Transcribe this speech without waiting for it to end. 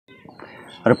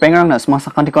Repengrang na semang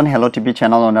sakantikon Hello TV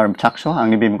channel onar chakso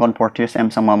angni bimkon portis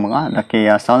em sama mga dake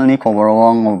asal ni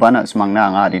koborong ngobana semang na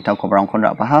anga adita koborang kon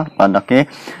rapaha dake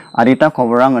adita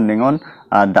koborang ndingon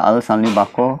daal salni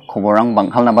bako koborang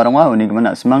banghal na baronga uni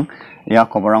gimana semang ya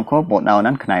koborang ko bot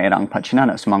naonan kena erang pachina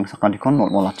na semang sakantikon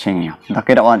mot molachingnya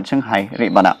dake dawan cheng hai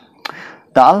ri bana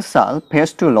Daal sal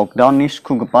phase 2 lockdown ni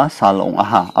skugpa salong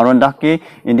aha aron dake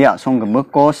India song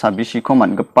gemeko sabisi ko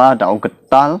man gepa dau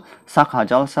getal sak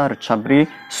hajal sa rechabri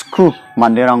sku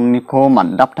manderang niko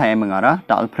mandap thai mengara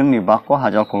dal preng ni bako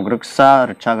hajal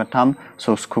kolgruksa recagatam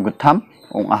so sku getam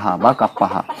ong aha ba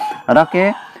kapaha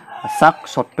dake sak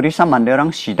sotprisa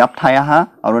manderang sidap thaya ha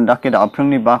aron dake dal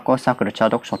preng ni bako sak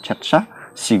recadok sotchetsa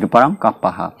sigeparang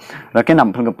kapaha rake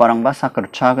nampul geparang ba sak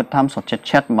recagatam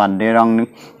sotchet manderang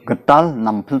getal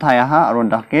nampul thaya ha aron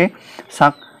dake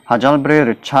sak hajal bre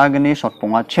recagni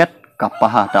sotponga chet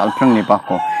kapaha dal preng ni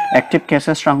bako active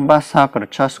cases rang ba sak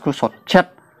recasku sotchet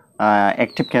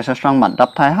active cases rang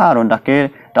mandap thaya ha aron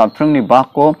dake dal preng ni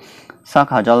bako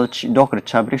sak hajal dok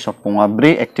recabri sotponga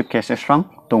bre active cases rang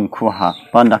tongku ha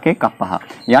bandake kapaha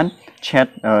yan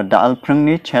chat dal preng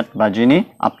ni chat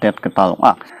bajini update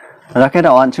ketalonga Rake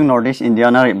da wan chung Northeast India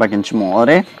na ri bagin chumo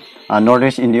ore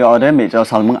Northeast India ore mejo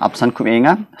salmung absan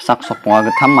kuenga sak sopwa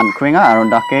gatham man kuenga aron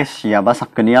dake siaba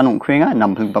sakenia nong kuenga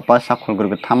nampul papa sak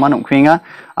kolgur gatham man kuenga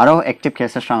aro active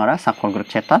cases rangara sak kolgur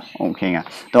chetan ong kuenga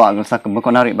to agul sak beko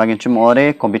na ri bagin chumo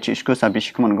ore kobichi isku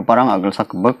sabishik man guparang agul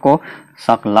sak beko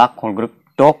sak lak kolgur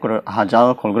dok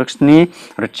hajal kolgur sni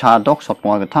rechadok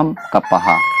sopwa gatham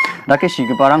kapaha dake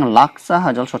sigiparang laksa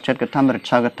hajal sochet gatham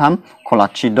recha gatham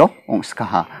kolachi dok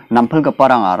ongskaha nampul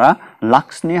gaparang ara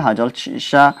laksni hajal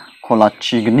chisha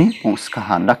kolachi gni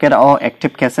ongskaha dake da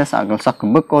active cases agal sak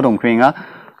beko dongkringa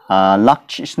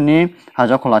lakchisni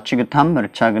hajal kolachi gatham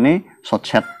recha gni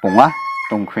sochet ponga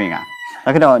dongkringa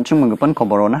dake da chung menggepan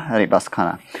koborona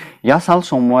ribaskana ya sal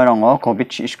sommoerango covid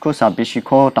isku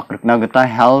sabisiko takrikna gata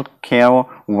health care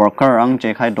worker rang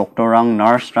jekai doctor rang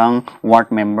nurse rang ward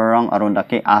member rang aron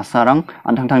dake asa rang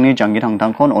antang-tangni janggi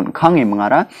tang-tang kon onkangi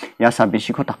mengara ya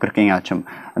sabisiko takrikenya chum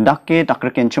dake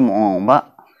takriken chum ba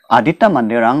adita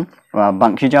manderang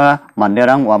bangkija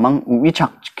manderang wamang uichak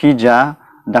kija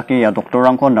dake ya doctor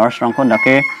rang kon nurse rang kon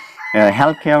dake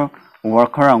health care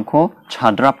worker rangko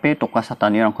chadrape toka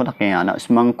satani rangko dake anak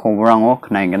semang koborango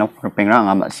knaingena perpengrang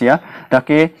amasia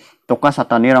dake toka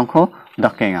satani rangko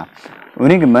dake nga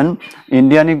uni gemen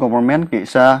India ni government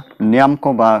kisa niam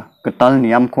ko ba ketal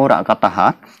niam ko ra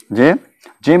kataha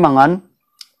je mangan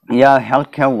ya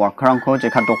healthcare worker rangko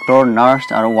je ka doctor nurse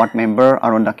aro ward member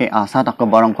aron dake asa tak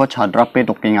barangko chadrape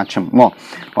doke ngachim mo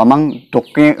wamang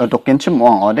doken chim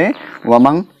mo ode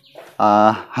wamang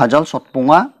hajal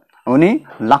sotpunga Uni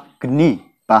lakni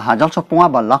ba hajal sopunga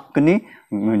ba lakni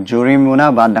jurimuna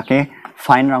ba dake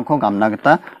fine rangko gamna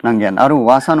gata nanggen aru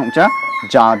wasa nongcha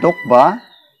jadok ba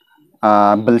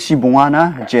Bilsi bunga na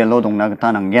jelo dongna gata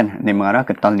nanggen nemara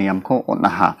ketal niamko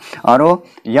onaha aru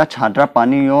ya chadra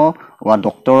paniyo wa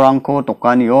doktor rangko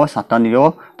tokaniyo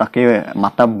sataniyo take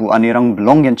mata bu anirang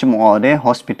blong genchimo ode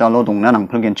hospitalo dongna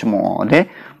nangpul genchimo ode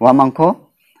wamangko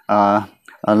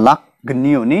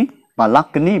lakni oni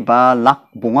lakni ba lak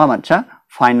bunga matcha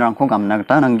fine rangko gamna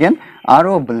gata nanggen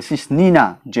aro belsis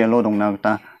nina jelo dongna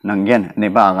gata nanggen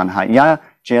neba agan ha ya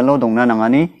jelo dongna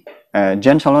nangani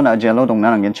jen salo na jelo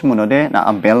dongna nanggen chimunode na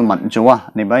abel matjoa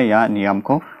neba ya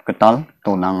niamko ketal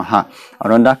tonang ha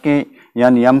aron dake ya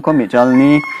niamko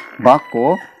mijalni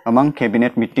bako amang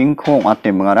cabinet meeting ko ate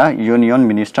mengara union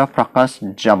minister Prakash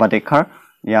Javadekar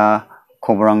ya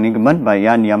koborang ni gemen ba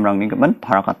ya niam rang ni gemen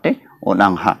parakate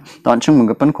onang ha tanchung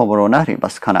menggepen koborona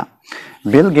ribaskana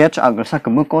Bill Gates agersa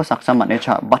kemuko saksa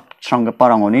manecha bat strong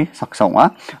parangoni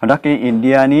saksaunga adake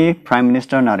India ni Prime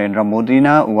Minister Narendra Modi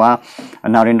na wa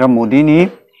Narendra Modi ni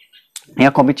ya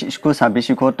covid isku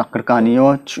sabisiko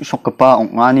takrkaniyo sokpa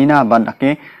ongani na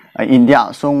bandake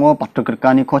India songo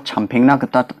patukrkani ko champengna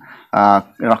gata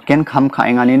raken kham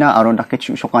khaengani na aron dake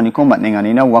chusokani ko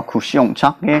matnengani na wa khusiong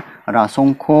chake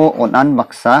rasongko onan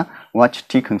baksa wa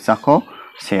chiti khngsako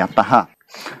seataha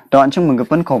to anchung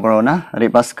menggepen koborona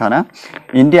ribaskana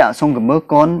India song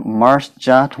gemekon March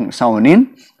ja thungsaunin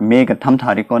me gatham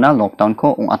tharikona lockdown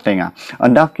ko ongatenga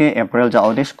andake April ja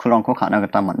ode school ko khana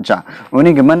gata manja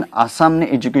uni gemen Assam ni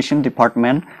education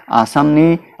department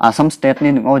Assam state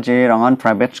ni ngo je rangan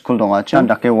private school donga cha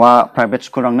andake wa private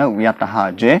school rangna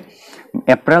wiataha je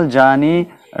April ja ni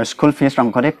school fees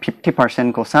rang kore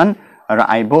 50% kosan ra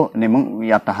aibo nemung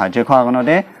wiataha je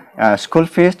khaganode school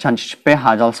fees chanchipe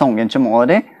hajal song genchum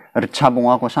ode rcha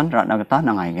bunga kosan ratna gata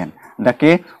nangaigen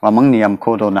dake wamang niam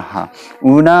ko do na ha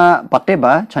una pate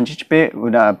ba chanchi chipe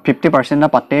una 50% na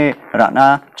pate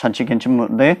rana chanchi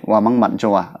kenchim de wamang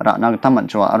manjoa rana gta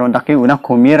manjoa aron dake una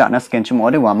komi rana skenchim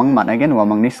ode wamang managen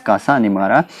wamang ni skasa ni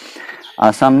mara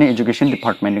Assam ni education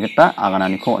department gta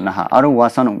aganani ko na ha aro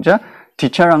wasan ungja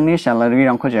teacher rangni salary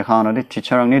rangko je khano de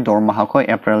teacher rangni dormaha ko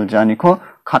April jani ko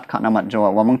khat khana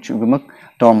manjoa wamang chugumuk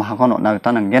dormaha ko na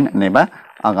gta nangen neba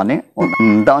agane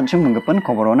da onchim mungpan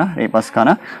koborona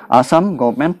repaskana Assam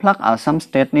government plak Assam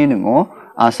state ni ningo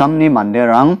Assam ni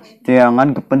manderang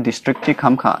teangan gupan district chi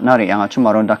khamkha na ri anga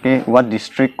chumaron dake wat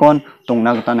district kon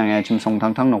tongna gata nanga chim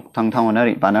songthang nok thang ona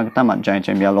ri bana gata manjai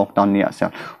chemia lockdown ni asel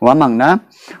wamangna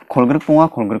kholgruk punga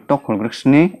kholgruk to kholgruk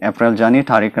sni April jani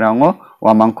tarik rango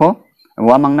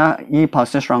wamangna I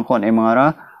passes rangkon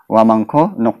emara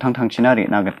wamangko nok thang china ri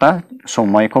na gata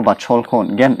somoi ko bachol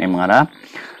kon gen emara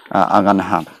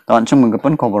aganha tanchum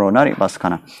mungpun koborona ri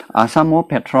baskana Assamo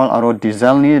petrol aro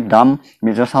diesel ni dam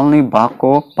mijasalni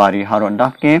bako pari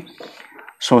haronda ke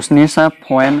sosnisa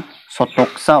point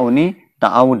sotoksa uni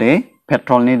taaude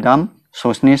petrol ni dam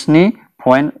sosnisni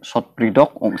point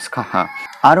sotpridok ongskha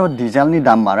aro diesel ni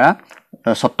dam mara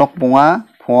sotok bunga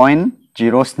point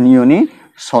 0 sniuni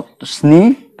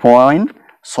sotni point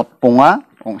sotpunga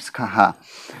ongskha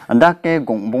andake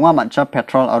gongbonga mancha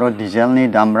petrol aro diesel ni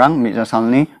damrang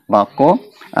mijasalni bako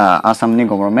Assam ni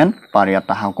government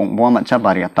pariataha gongbonga mancha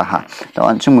pariataha to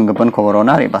anchung mungpan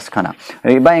koborona re baskana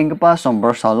reba engpa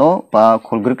somber salo ba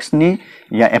kholgriksni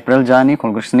ya April jani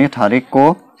kholgriksni tarik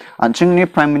ko anchung ni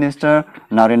prime minister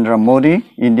Narendra Modi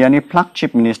India ni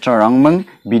flagship minister rangmang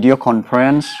video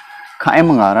conference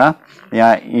kaemngara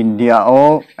ya India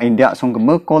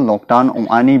songgemek ko lockdown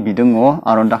ani bidungo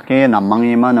arondake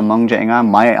namangema namangjenga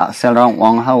mai aselrang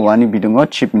wangha wani bidungo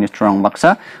chief minister rang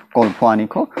baksa golphuani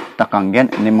ko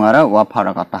takanggen nimara wa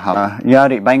pharakata ha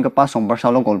yari baingpa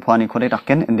sombarsalo golphuani ko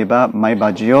takken indiba mai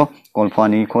bajio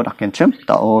golphuani ko takenchem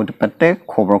tao depette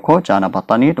khobor ko jana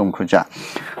batani dongkhuja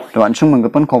to anchung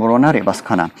mungpan khoborona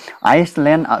rebaskana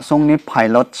Iceland asongni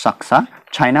pilot saksa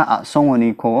China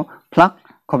asongoni ko plak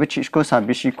COVID-19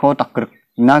 service ko takruk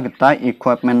na gita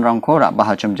equipment rangko ra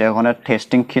bahacham jegona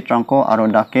testing kit rangko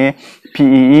arondake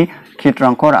PEE kit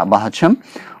rangko ra bahacham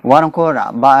warangko ra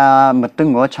ba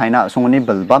metengo China songni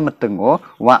belba metengo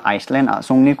wa Iceland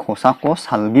songni khosa ko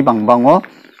salgi bangbango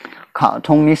kha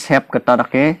thongni sep gita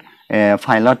dake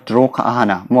pilot draw kha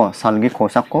hana mo salgi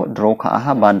khosa ko draw kha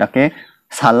ha bandake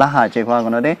salaha jegwa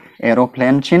gonode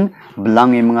aeroplane chin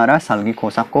belang imngara salgi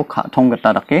khosa ko kha thong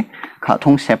gita dake kha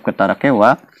thong sep gita dake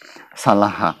wa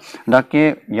salaha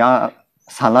dake ya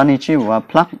salani chi wa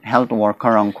plak health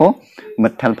worker rangko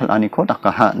metel pelani ko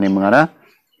dakaha nimngara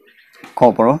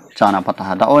kobro jana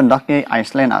pataha da on dake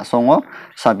Iceland asongo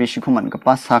sabishi kuman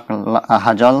kepas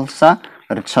hajal sa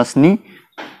ritsasni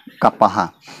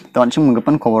kapaha tonchum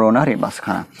menggepan koborona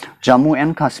rebaskana Jammu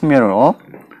and Kashmir ro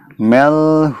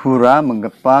Melhura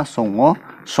menggepa songo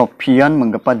Sopian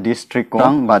menggepa district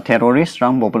rang ba teroris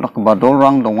rang bobolak badol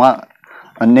rang donga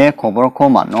ane khobor ko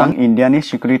manong India ni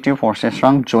security forces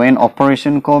rang joint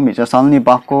operation ko mijasalni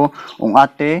bako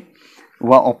ungate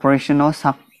wa operational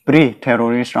sakpri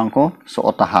terrorist rang ko so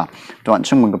otaha to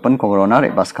anchung menggepan koborona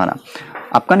rebaskana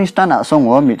Afghanistan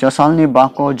asongo mijasalni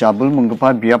bako jabul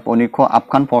menggepa biap oniko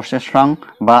Afghan forces rang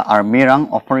ba army rang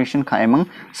operation kaemang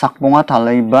sakbonga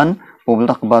Taliban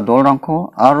bobolak badol rang ko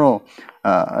aro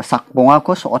sakbonga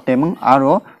ko so otemang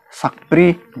aro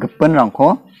sakpri gepen rang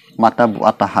ko mata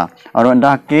buataha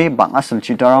aronda ke bang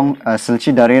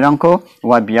silchi darerang ko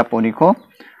wa biaponi ko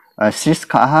sis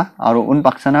khaha aro un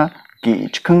baksana ki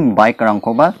chkhung bike rang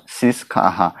ko ba sis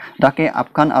khaha dake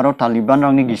Afghan aro Taliban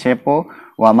rang ni gisepo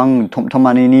wamang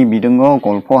thomthomani ni bidungo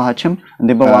golpo hachim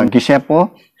deba wa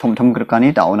gisepo thomthom grkani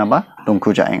dauna ba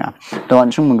dongkhuja enga to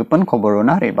anchung mungpan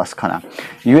khoborona rebaskana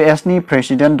US ni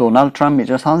President Donald Trump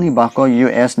mijasalni bako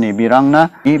US Navy rangna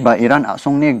ba Iran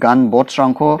asongni gun boats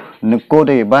rangko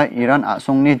nukode ba Iran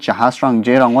asongni jahas rang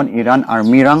je rangon Iran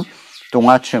army rang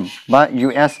tongachim ba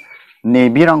US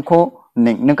Navy rangko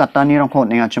nekatani rangko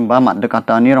nengachim ba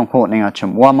mandekatani rangko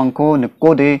nengachim wamangko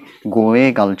nukode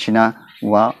goe galchina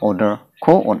wa order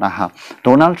ko onaha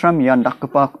Donald Trump yan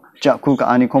dakpa jakku ka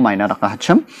ani ko maina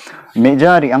dakachim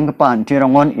meja ri angpa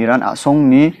antirangon Iran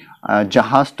asongni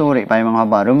jahas to re pai manga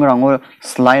barung rango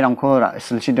slide rangko ra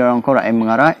silchida rangko ra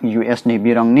emngara US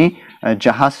Navy rangni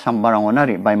jahas sambarangona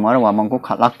re pai mara wamangko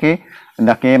khalake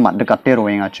dake mandekate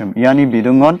roenga chum yani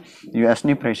bidungon US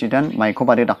ni president maiko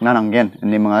bade dakna nanggen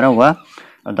ni mangara wa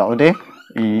daode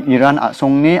Iran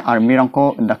asongni army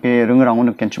rangko dake ringrangno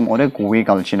nukenchum ore gowe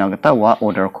galchina gita wa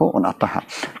order ko onataha.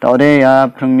 Da ore ya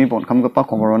prungni bonkam gapa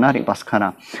koborona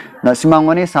ribaskana. Da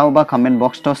simangoni sauba comment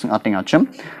box to sing ating achum.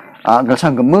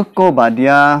 Galsa gemuk ko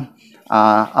badia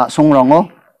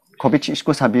asongrango kobichi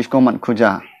isko sabisko man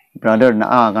kuja. Brother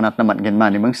na ganat na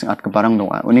matgenman ibang sing at kabarang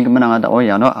doa. Uni gimana ada o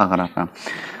yano agarata.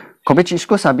 Kobichi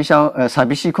isko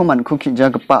sabisi ko man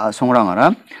kukija gapa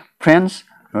asongrangara. Friends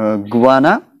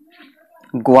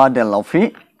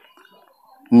Guadeloupe,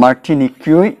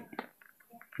 Martinique,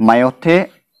 Mayotte,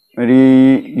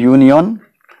 Reunion,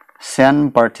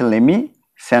 Saint Barthélemy,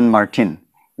 Saint Martin.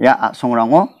 Ya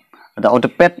songrango da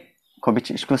odepet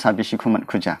kobichi isku sabisi kuman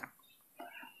kuja.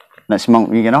 Na simang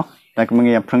wigeno, tak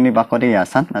mengi ya prungni bakode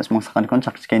yasan, na simang sakan kon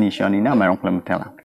sakskeni shoni na mayong klemetela.